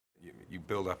you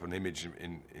build up an image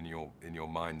in your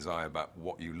mind's eye about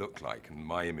what you look like, and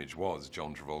my image was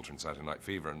John Travolta in Saturday Night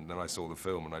Fever, and then I saw the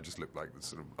film and I just looked like this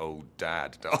sort of old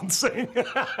dad dancing.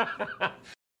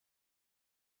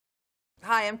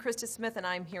 Hi, I'm Krista Smith, and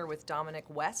I'm here with Dominic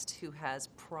West, who has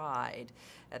Pride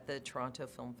at the Toronto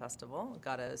Film Festival.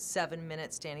 Got a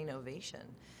 7-minute standing ovation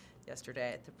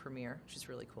yesterday at the premiere, which is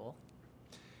really cool.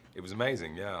 It was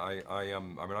amazing, yeah. I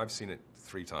mean, I've seen it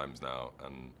 3 times now,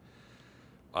 and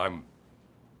I'm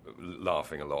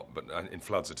laughing a lot, but in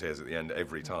floods of tears at the end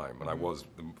every time. And I was,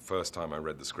 the first time I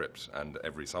read the script, and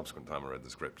every subsequent time I read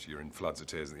the script, you're in floods of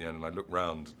tears at the end. And I looked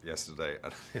round yesterday,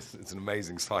 and it's an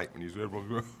amazing sight when you see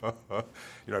everyone,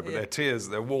 you know, but they're tears,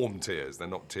 they're warm tears. They're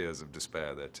not tears of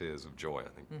despair, they're tears of joy, I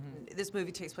think. This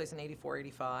movie takes place in 84,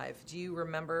 85. Do you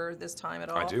remember this time at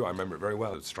all? I do, I remember it very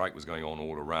well. The strike was going on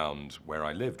all around where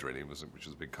I lived, really, which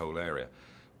was a big coal area.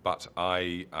 But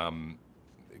I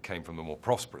came from the more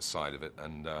prosperous side of it,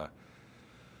 and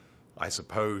I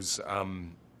suppose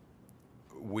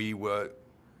we were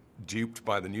duped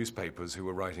by the newspapers who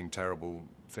were writing terrible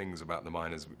things about the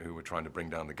miners who were trying to bring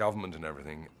down the government and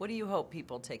everything. What do you hope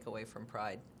people take away from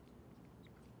Pride?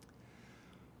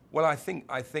 Well,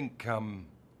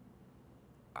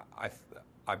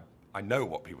 I know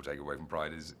what people take away from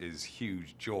Pride is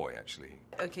huge joy, actually.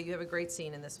 Okay, you have a great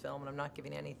scene in this film, and I'm not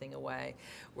giving anything away,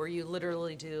 where you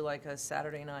literally do like a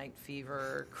Saturday Night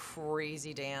Fever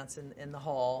crazy dance in the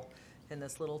hall in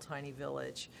this little tiny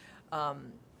village.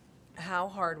 How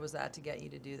hard was that to get you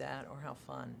to do that, or how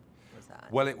fun was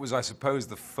that? Well, it was, I suppose,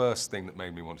 the first thing that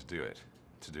made me want to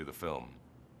do the film.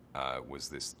 Was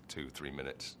this 2-3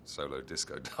 minute solo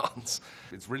disco dance.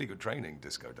 It's really good training,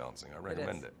 disco dancing. I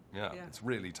recommend it. Yeah, it's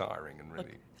really tiring and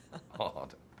really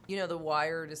hard. You know, The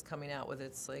Wired is coming out with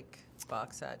its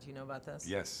box set. Do you know about this?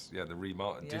 Yes, yeah, the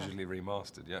digitally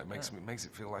remastered. Yeah, it makes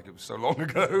it feel like it was so long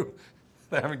ago.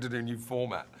 They're having to do a new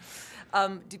format.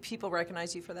 Do people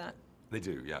recognize you for that? They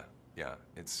do, yeah, yeah.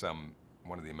 It's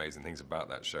one of the amazing things about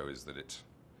that show is that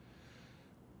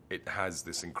it has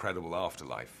this incredible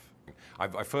afterlife.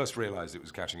 I first realized it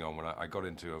was catching on when I got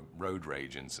into a road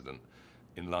rage incident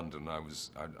in London. I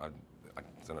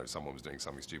don't know, someone was doing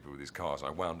something stupid with his car, so I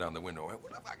wound down the window,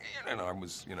 what the fuck, and I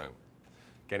was, you know,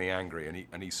 getting angry,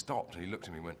 and he stopped, and he looked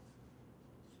at me and went,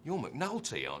 "You're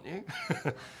McNulty, aren't you?"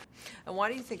 And why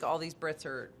do you think all these Brits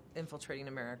are infiltrating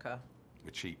America?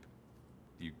 They're cheap.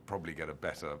 You probably get a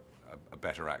better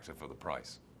actor for the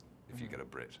price if you get a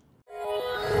Brit.